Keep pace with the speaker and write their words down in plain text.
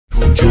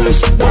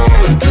just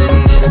might get a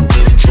little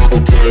bit of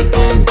trouble.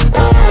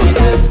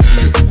 K-N-I-F-E,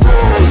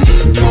 right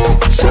in your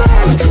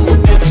side. You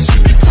will never see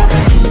me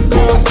coming. You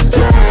gon'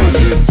 die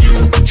if you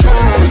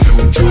try.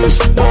 You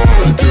just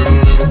might get a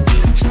little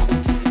bit of trouble.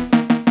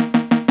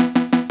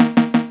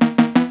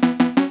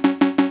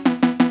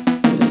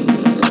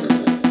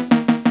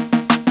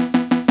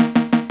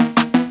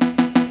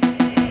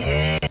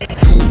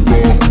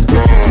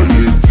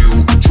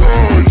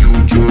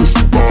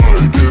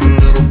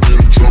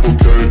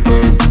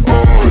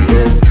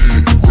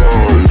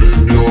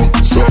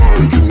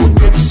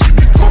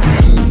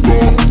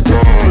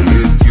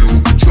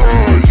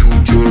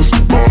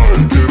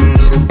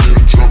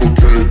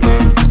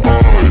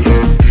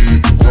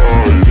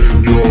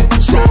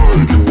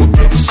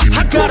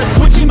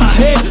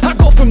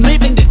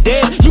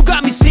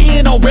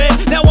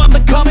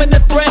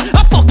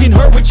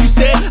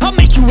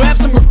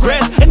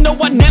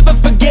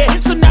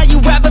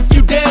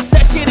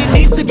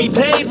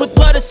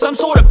 Some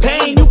sort of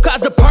pain, you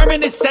caused a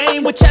permanent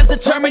stain, which has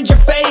determined your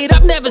fate.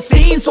 I've never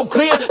seen so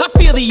clear, I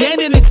feel the end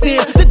and it's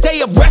near. The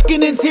day of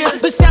reckoning's here,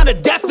 the sound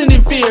of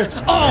deafening fear.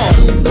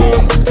 You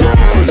gon'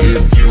 die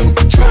if you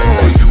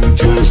try. You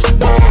just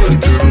might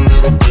get a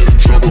little bit of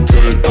trouble.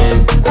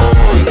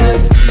 K-N-I-F-E,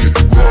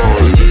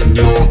 right in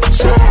your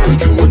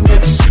side. You will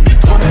never see me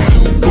coming.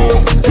 You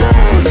gon'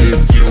 die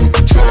if you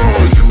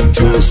try. You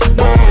just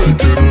might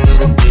get a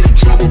little bit of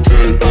trouble.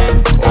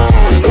 K-N-I-F-E,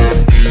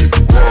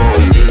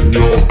 right in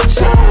your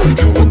side.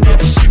 You will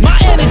never see me. My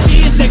energy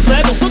is next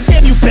level, so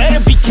damn you better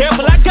be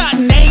careful. I got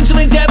an angel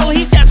and devil,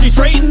 he stabs me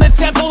straight in the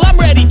temple. I'm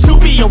ready to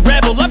be a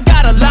rebel, I've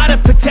got a lot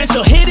of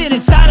potential hidden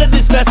inside of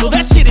this vessel.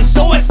 That shit is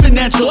so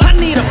exponential. I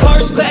need a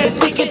first class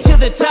ticket to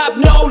the top,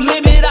 no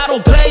limit. I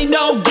don't play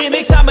no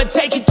gimmicks, I'ma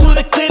take you to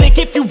the clinic.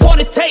 If you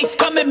want a taste,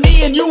 come at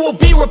me and you will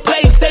be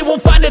replaced. They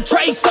won't find a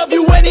trace of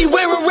you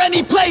anywhere or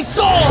any place.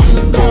 You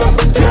gon'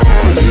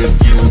 die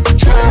if you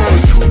try.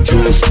 You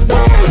just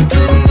might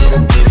get a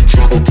little bit of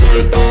trouble.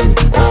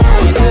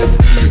 K-N-I-F-E,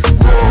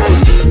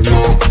 right in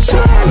your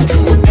side. You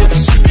will never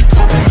see me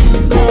coming. You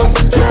gon'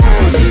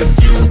 die if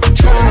you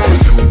try.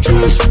 You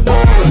just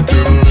might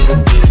get a little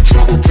bit of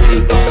trouble.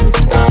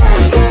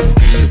 K-N-I-F-E,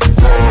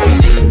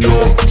 right in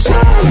your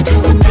side. You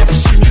will never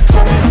see me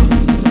coming.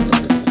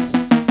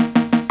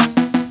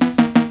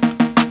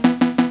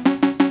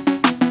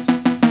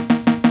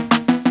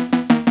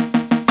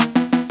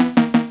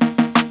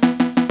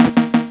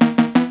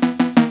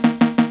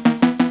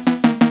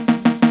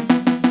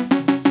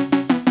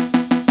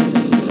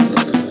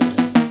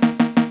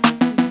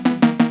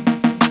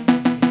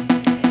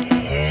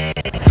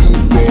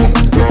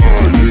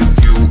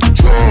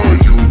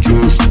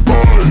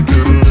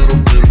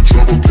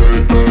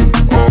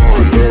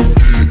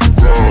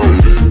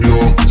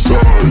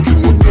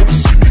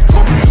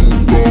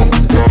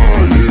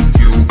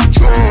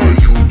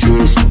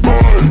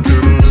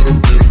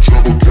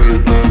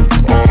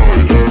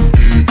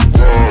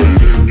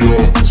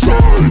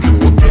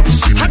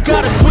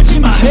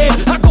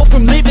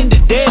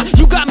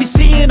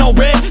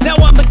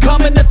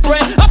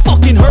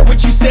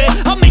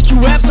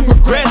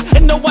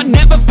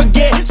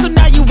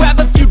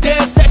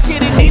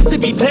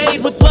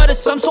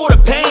 Some sort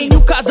of pain,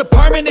 you caused a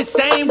permanent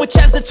stain, which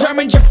has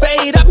determined your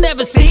fate. I've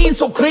never seen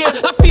so clear,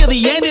 I feel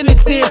the end and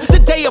it's near. The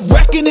day of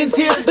reckoning's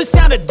here, the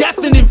sound of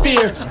deafening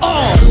fear.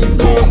 You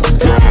gon'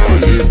 die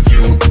if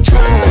you